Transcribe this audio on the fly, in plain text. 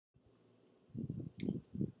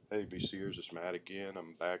Hey VCers, it's Matt again.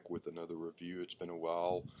 I'm back with another review. It's been a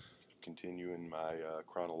while, continuing my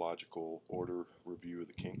chronological order review of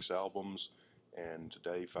the Kinks albums, and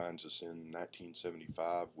today finds us in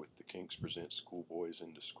 1975 with the Kinks present Schoolboys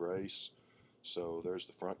in Disgrace. So there's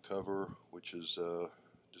the front cover, which is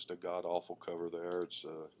just a god-awful cover there. It's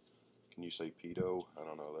can you say pedo? I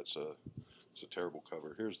don't know. It's a terrible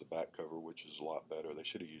cover. Here's the back cover, which is a lot better. They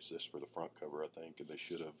should have used this for the front cover, I think, and they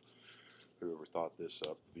should have, whoever thought this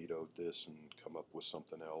up, vetoed this and come up with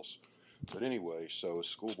something else. But anyway, so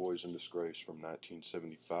Schoolboys in Disgrace from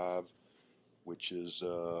 1975, which is,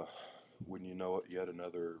 wouldn't you know it, yet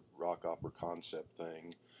another rock opera concept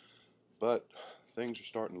thing. But things are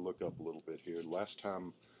starting to look up a little bit here. Last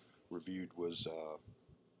time reviewed was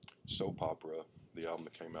Soap Opera, the album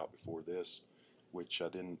that came out before this, which I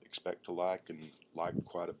didn't expect to like and liked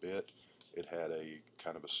quite a bit. It had a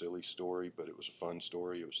kind of a silly story, but it was a fun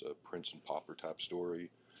story. It was a Prince and Pauper type story.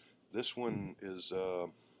 This one is,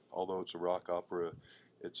 although it's a rock opera,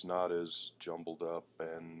 it's not as jumbled up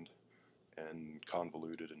and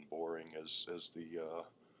convoluted and boring as the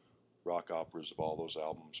rock operas of all those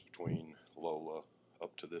albums between Lola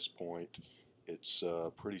up to this point. It's a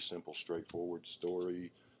pretty simple, straightforward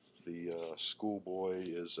story. The schoolboy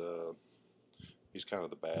is he's kind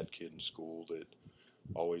of the bad kid in school that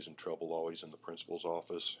always in trouble, always in the principal's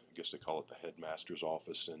office. I guess they call it the headmaster's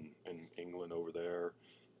office in England over there,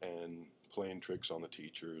 and playing tricks on the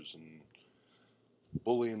teachers and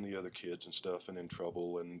bullying the other kids and stuff, and in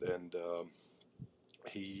trouble. And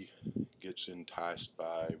he gets enticed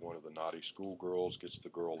by one of the naughty schoolgirls, gets the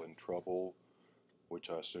girl in trouble, which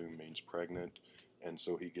I assume means pregnant, and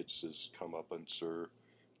so he gets his comeuppance or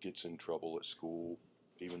gets in trouble at school,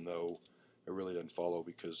 even though it really doesn't follow,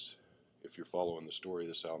 because if you're following the story of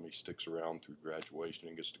this album, he sticks around through graduation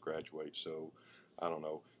and gets to graduate. So I don't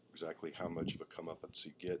know exactly how much of a comeuppance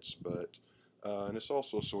he gets, but and it's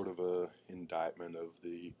also sort of a indictment of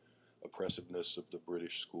the oppressiveness of the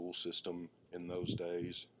British school system in those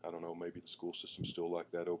days. I don't know, maybe the school system's still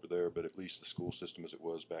like that over there, but at least the school system as it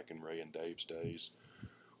was back in Ray and Dave's days,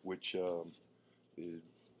 which you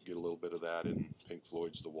get a little bit of that in Pink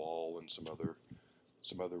Floyd's The Wall and some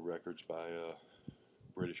other records by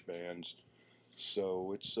British bands.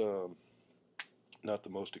 So it's not the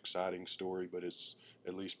most exciting story, but it's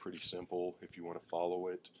at least pretty simple if you want to follow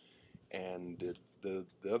it. And the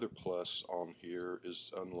other plus on here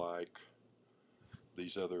is, unlike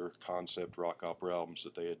these other concept rock opera albums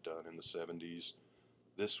that they had done in the 70s,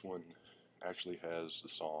 this one actually has the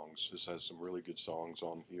songs. This has some really good songs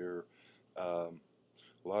on here. A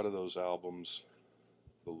lot of those albums,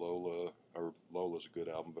 the Lola's a good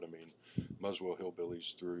album, but I mean, Muswell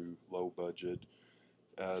Hillbillies through Low Budget,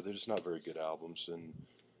 they're just not very good albums,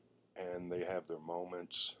 and they have their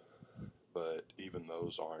moments, but even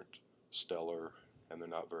those aren't stellar, and they're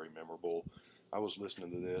not very memorable. I was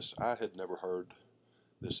listening to this. I had never heard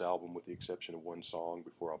this album with the exception of one song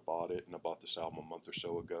before I bought it, and I bought this album a month or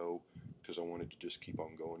so ago because I wanted to just keep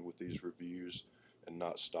on going with these reviews and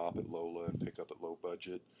not stop at Lola and pick up at Low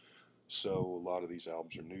Budget. So a lot of these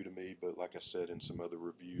albums are new to me, but like I said in some other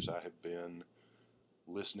reviews, I have been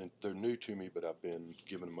listening. They're new to me, but I've been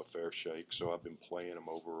giving them a fair shake. So I've been playing them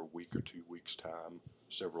over a week or 2 weeks' time,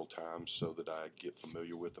 several times, so that I get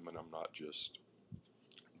familiar with them and I'm not just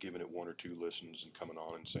giving it one or two listens and coming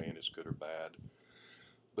on and saying it's good or bad.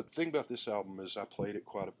 But the thing about this album is I played it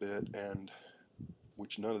quite a bit, and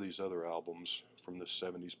which none of these other albums from the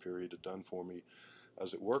 70s period had done for me. I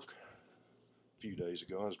was at work a few days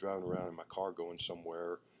ago. I was driving around in my car going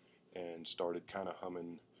somewhere and started kind of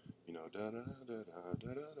humming, you know, da da da da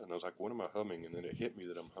da da, and I was like, what am I humming? And then it hit me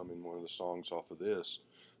that I'm humming one of the songs off of this.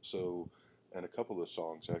 So, and a couple of the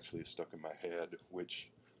songs actually stuck in my head, which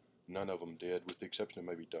none of them did, with the exception of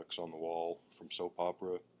maybe Ducks on the Wall from Soap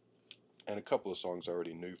Opera, and a couple of songs I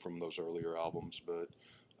already knew from those earlier albums, but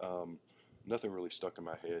nothing really stuck in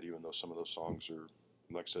my head, even though some of those songs are,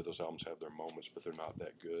 like I said, those albums have their moments, but they're not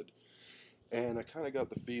that good. And I kind of got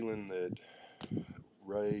the feeling that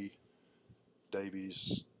Ray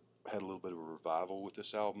Davies had a little bit of a revival with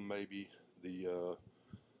this album, maybe. The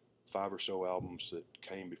five or so albums that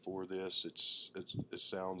came before this, it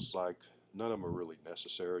sounds like none of them are really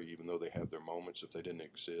necessary, even though they have their moments. If they didn't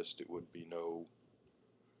exist, it would be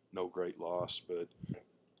no great loss. But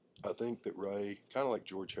I think that Ray, kind of like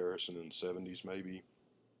George Harrison in the 70s maybe,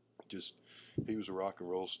 just, he was a rock and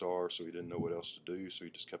roll star, so he didn't know what else to do, so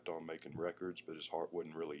he just kept on making records, but his heart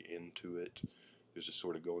wasn't really into it. He was just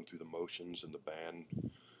sort of going through the motions, and the band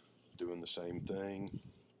doing the same thing.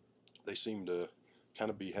 They seem to kind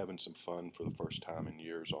of be having some fun for the first time in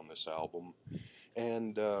years on this album.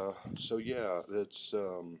 And so yeah, it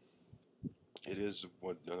is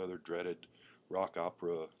another dreaded rock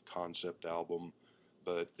opera concept album,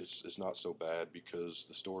 but it's not so bad because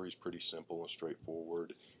the story's pretty simple and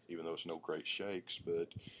straightforward, even though it's no great shakes. But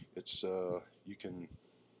it's you can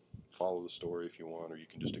follow the story if you want, or you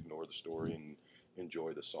can just ignore the story and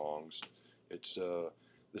enjoy the songs. It's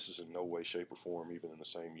this is in no way, shape, or form even in the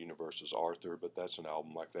same universe as Arthur, but that's an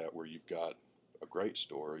album like that where you've got a great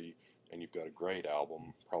story and you've got a great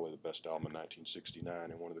album, probably the best album in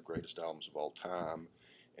 1969 and one of the greatest albums of all time.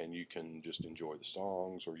 And you can just enjoy the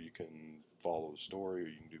songs, or you can follow the story, or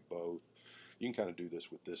you can do both. You can kind of do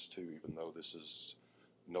this with this too, even though this is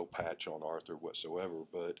no patch on Arthur whatsoever,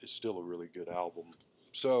 but it's still a really good album.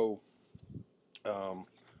 So, um,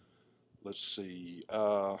 let's see.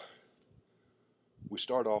 We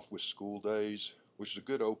start off with School Days, which is a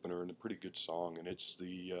good opener and a pretty good song, and it's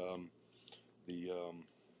the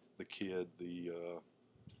the kid. He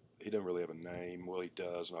doesn't really have a name. Well, he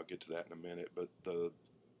does, and I'll get to that in a minute. But the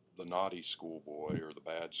naughty schoolboy or the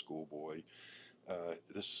bad schoolboy.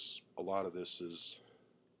 This a lot of this is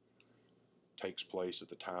takes place at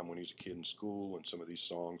the time when he's a kid in school, and some of these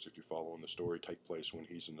songs, if you're following the story, take place when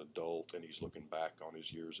he's an adult and he's looking back on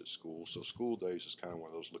his years at school. So School Days is kind of one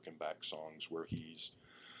of those looking back songs where he's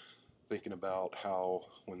thinking about how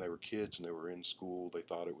when they were kids and they were in school, they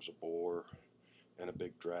thought it was a bore and a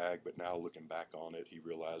big drag, but now looking back on it, he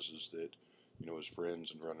realizes that, you know, his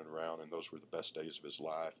friends and running around, and those were the best days of his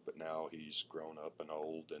life, but now he's grown up and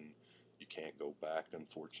old and you can't go back,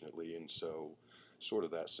 unfortunately. And so sort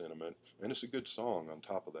of that sentiment, and it's a good song on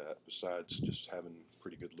top of that, besides just having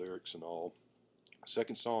pretty good lyrics and all.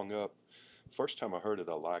 Second song up, first time I heard it,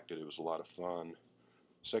 I liked it. It was a lot of fun.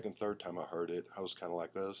 Second, third time I heard it, I was kind of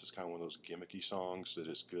like, oh, this is kind of one of those gimmicky songs that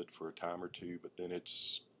is good for a time or two, but then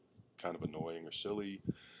it's kind of annoying or silly.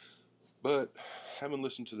 But having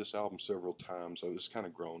listened to this album several times, it's kind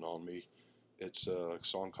of grown on me. It's a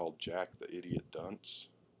song called Jack the Idiot Dunce,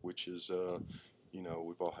 which is, you know,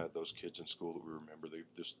 we've all had those kids in school that we remember.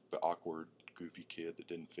 Just the awkward, goofy kid that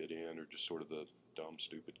didn't fit in, or just sort of the dumb,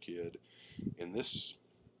 stupid kid. In this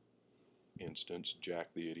instance,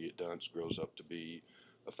 Jack the Idiot Dunce grows up to be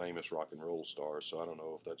a famous rock and roll star. So I don't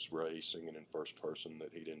know if that's Ray singing in first person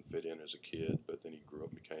that he didn't fit in as a kid, but then he grew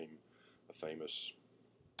up and became a famous,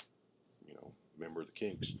 you know, member of the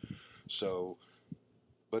Kinks. So,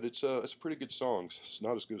 but it's a pretty good song. It's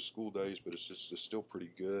not as good as School Days, but it's still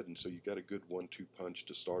pretty good. And so you got a good 1-2 punch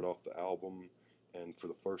to start off the album. And for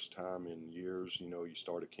the first time in years, you know, you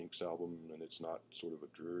start a Kinks album and it's not sort of a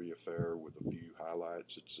dreary affair with a few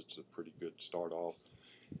highlights. It's a pretty good start off.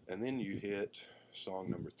 And then you hit song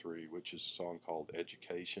number 3, which is a song called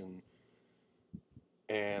Education,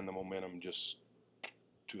 and the momentum just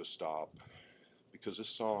to a stop, because this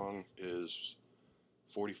song is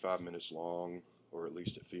 45 minutes long, or at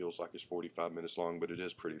least it feels like it's 45 minutes long, but it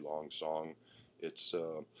is a pretty long song. It's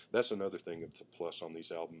that's another thing that's a plus on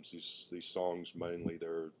these albums. These songs mainly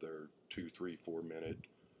they're 2, 3, 4 minute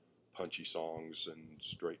punchy songs and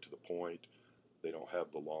straight to the point. They don't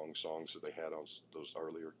have the long songs that they had on those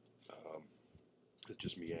earlier that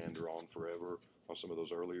just meander on forever on some of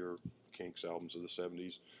those earlier Kinks albums of the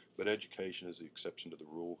 70s. But Education is the exception to the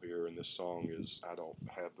rule here, and this song is, I don't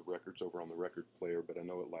have the records over on the record player, but I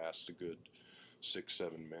know it lasts a good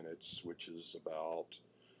 6-7 minutes, which is about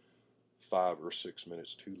 5 or 6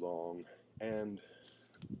 minutes too long. And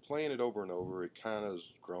playing it over and over, it kind of has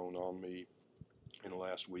grown on me in the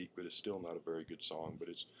last week, but it's still not a very good song. But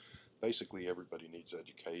it's basically Everybody Needs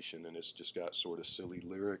Education, and it's just got sort of silly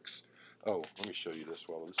lyrics. Oh, let me show you this.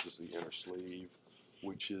 Well, this is the inner sleeve,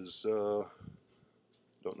 which is,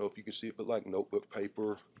 don't know if you can see it, but like notebook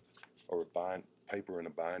paper or paper in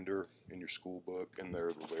a binder in your school book, and there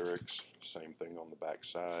are the lyrics. Same thing on the back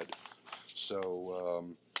side. So,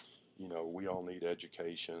 you know, we all need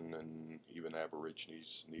education, and even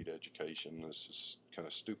Aborigines need education. This is kind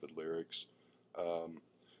of stupid lyrics.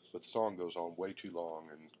 But the song goes on way too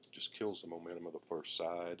long and just kills the momentum of the first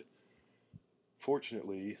side.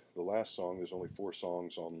 Fortunately, the last song, there's only 4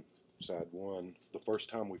 songs on side 1. The first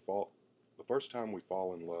time we fall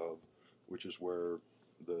in love, which is where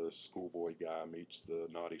the schoolboy guy meets the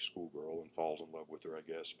naughty schoolgirl and falls in love with her, I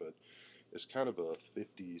guess. But it's kind of a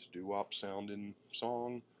 50s doo-wop sounding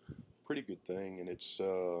song. Pretty good thing, and it's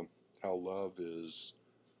how love is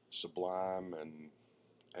sublime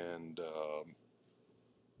and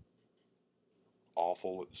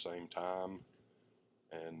awful at the same time,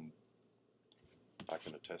 and I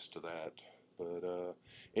can attest to that. But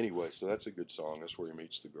anyway, so that's a good song. That's where he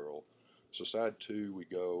meets the girl. So side 2,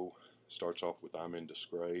 starts off with I'm in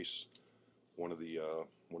Disgrace, one of the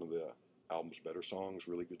album's better songs.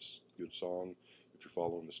 Really good song. If you're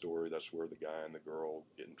following the story, that's where the guy and the girl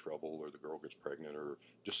get in trouble, or the girl gets pregnant, or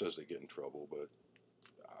just says they get in trouble, but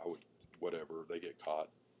I would, whatever, they get caught,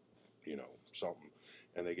 something,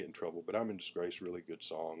 and they get in trouble. But I'm in Disgrace, really good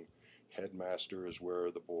song. Headmaster is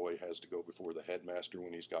where the boy has to go before the headmaster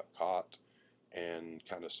when he's got caught, and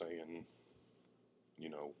kind of saying, you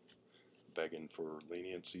know, begging for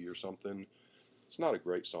leniency or something. It's not a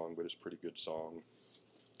great song, but it's a pretty good song.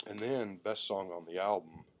 And then, best song on the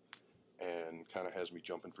album, and kind of has me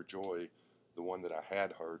jumping for joy, the one that I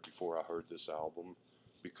had heard before I heard this album,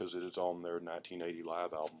 because it is on their 1980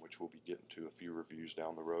 live album, which we'll be getting to a few reviews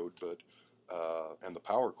down the road. But and the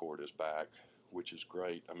power chord is back, which is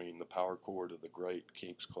great. I mean, the power chord of the great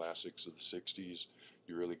Kinks classics of the 60s,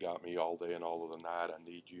 You Really Got Me All Day and All of the Night, I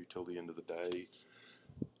Need You Till the End of the Day.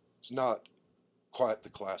 It's not quite the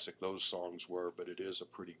classic those songs were, but it is a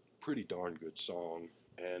pretty darn good song,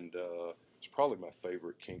 and it's probably my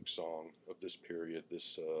favorite Kinks song of this period.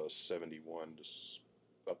 This 71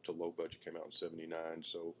 up to Low Budget came out in 79,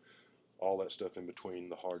 so all that stuff in between,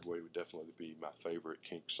 The Hard Way would definitely be my favorite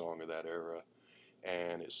Kinks song of that era,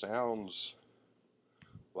 and it sounds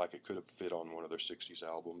like it could have fit on one of their 60s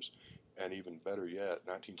albums. And even better yet,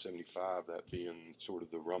 1975, that being sort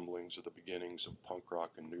of the rumblings of the beginnings of punk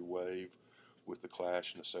rock and new wave, with the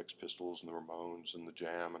Clash and the Sex Pistols and the Ramones and the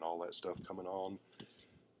Jam and all that stuff coming on.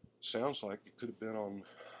 Sounds like it could have been on,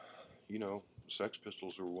 Sex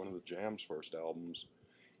Pistols were one of the Jam's first albums.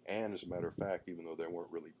 And as a matter of fact, even though they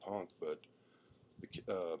weren't really punk, but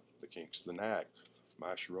the Kinks, the Knack,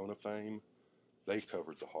 My Sharona fame, they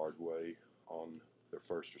covered The Hard Way on their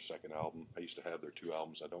first or second album. I used to have their two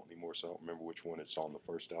albums. I don't anymore, so I don't remember which one it's on, the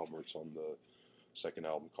first album or it's on the second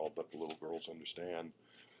album, called But the Little Girls Understand.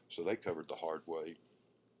 So they covered The Hard Way.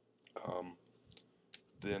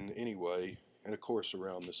 Then anyway, and of course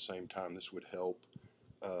around this same time, this would help,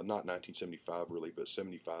 not 1975 really, but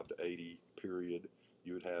 75 to 80 period,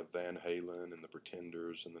 you would have Van Halen and the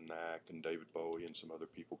Pretenders and the Knack and David Bowie and some other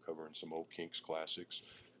people covering some old Kinks classics.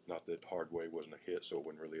 Not that Hard Way wasn't a hit, so it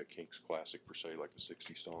wasn't really a Kinks classic per se like the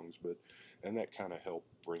 60s songs, and that kind of helped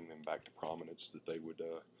bring them back to prominence that they would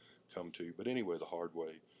come to. But anyway, The Hard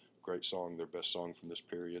Way, great song, their best song from this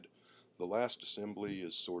period. The Last Assembly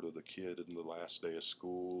is sort of the kid in the last day of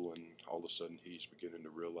school, and all of a sudden he's beginning to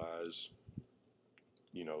realize,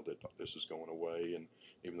 that this is going away, and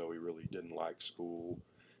even though he really didn't like school,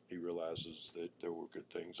 he realizes that there were good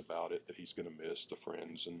things about it, that he's going to miss the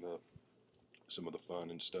friends and some of the fun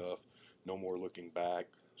and stuff. No More Looking Back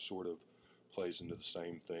sort of plays into the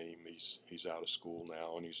same theme. He's out of school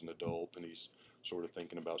now, and he's an adult, and he's sort of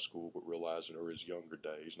thinking about school, but realizing, or his younger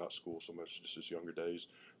days, not school so much, just his younger days,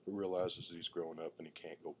 but realizes that he's growing up and he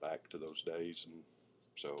can't go back to those days.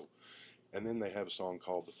 And then they have a song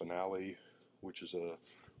called The Finale, which is a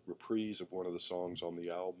reprise of one of the songs on the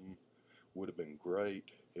album. Would have been great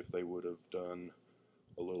if they would have done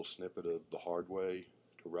a little snippet of The Hard Way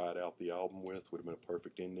to ride out the album with. Would have been a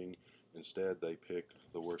perfect ending. Instead, they picked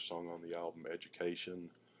the worst song on the album, Education.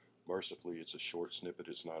 Mercifully, it's a short snippet.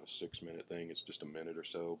 It's not a 6-minute thing. It's just a minute or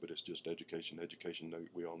so, but it's just education, education.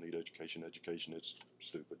 We all need education, education. It's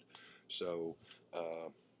stupid. So,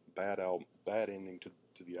 bad album, bad ending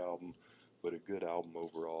to the album, but a good album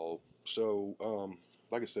overall. So,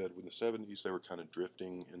 like I said, in the 70s, they were kind of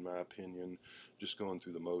drifting, in my opinion, just going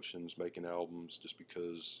through the motions, making albums just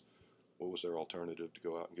because what was their alternative? To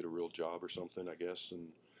go out and get a real job or something, I guess, and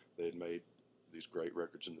they had made these great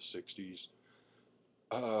records in the 60s.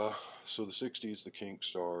 So the 60s, the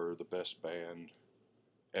Kinks are the best band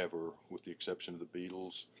ever, with the exception of the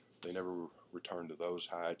Beatles. They never returned to those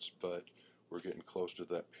heights, but we're getting close to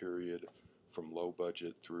that period from Low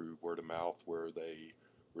Budget through Word of Mouth where they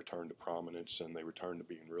return to prominence and they return to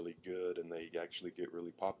being really good, and they actually get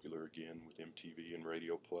really popular again with MTV and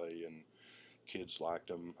radio play, and kids liked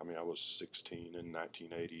them. I mean, I was 16 in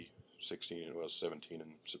 1980, 16 and I was 17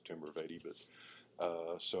 in September of 80, but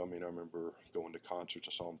so I mean, I remember going to concerts.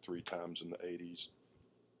 I saw them 3 times in the 80s,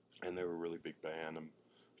 and they were a really big band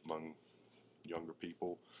among younger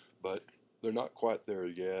people, but they're not quite there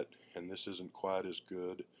yet, and this isn't quite as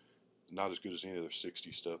good, not as good as any of their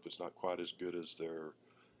 60s stuff. It's not quite as good as their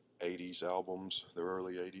 80s albums, their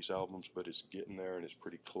early 80s albums, but it's getting there, and it's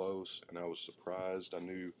pretty close, and I was surprised. I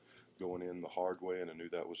knew going in The Hard Way, and I knew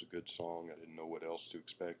that was a good song. I didn't know what else to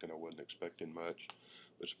expect, and I wasn't expecting much.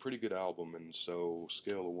 But it's a pretty good album, and so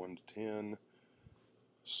scale of 1 to 10,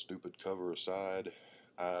 stupid cover aside,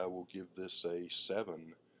 I will give this a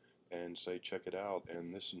 7 and say check it out.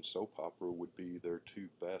 And this and Soap Opera would be their 2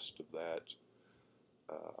 best of that.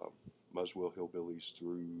 Muswell Hillbillies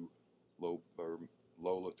through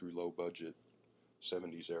Lola through Low Budget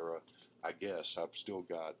 70s era. I guess I've still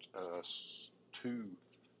got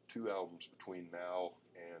two albums between now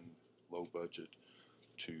and Low Budget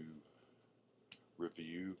to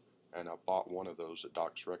review, and I bought one of those at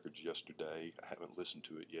Doc's Records yesterday. I haven't listened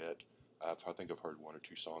to it yet. I think I've heard one or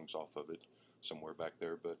two songs off of it somewhere back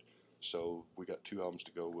there, but so we got two albums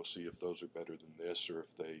to go. We'll see if those are better than this or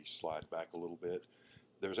if they slide back a little bit.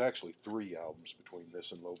 There's actually three albums between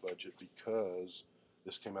this and Low Budget because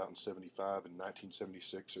this came out in 75. In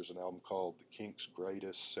 1976, there's an album called The Kinks'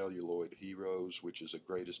 Greatest Celluloid Heroes, which is a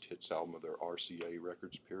greatest hits album of their RCA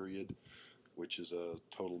Records period, which is a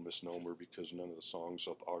total misnomer because none of the songs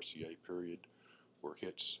of the RCA period were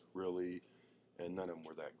hits, really, and none of them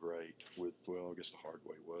were that great. Well, I guess The Hard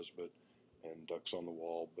Way was, and Ducks on the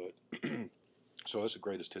Wall, but so that's the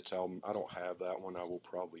greatest hits album. I don't have that one. I will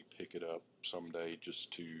probably pick it up someday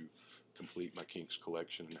just to complete my Kinks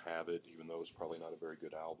collection and have it, even though it's probably not a very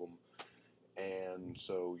good album. And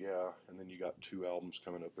so, yeah, and then you got two albums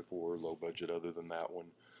coming up before Low Budget other than that one.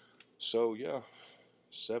 So, yeah,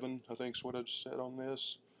 7, I think is what I just said on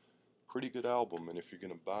this. Pretty good album, and if you're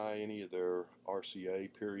going to buy any of their RCA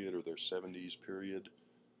period or their 70s period,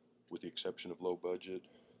 with the exception of Low Budget,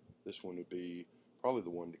 this one would be probably the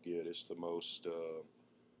one to get. It's the most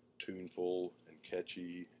tuneful and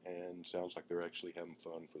catchy, and sounds like they're actually having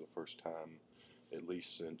fun for the first time, at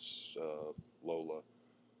least since Lola.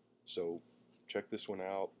 So check this one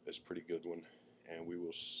out. It's a pretty good one, and we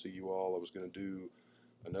will see you all. I was going to do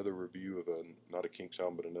another review of not a Kinks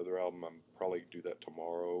album, but another album. I'm probably do that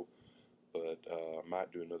tomorrow, but I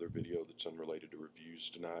might do another video that's unrelated to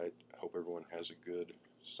reviews tonight. I hope everyone has a good,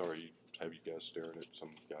 sorry to have you guys staring at some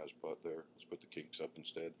guy's butt there. Let's put the Kinks up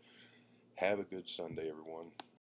instead. Have a good Sunday, everyone.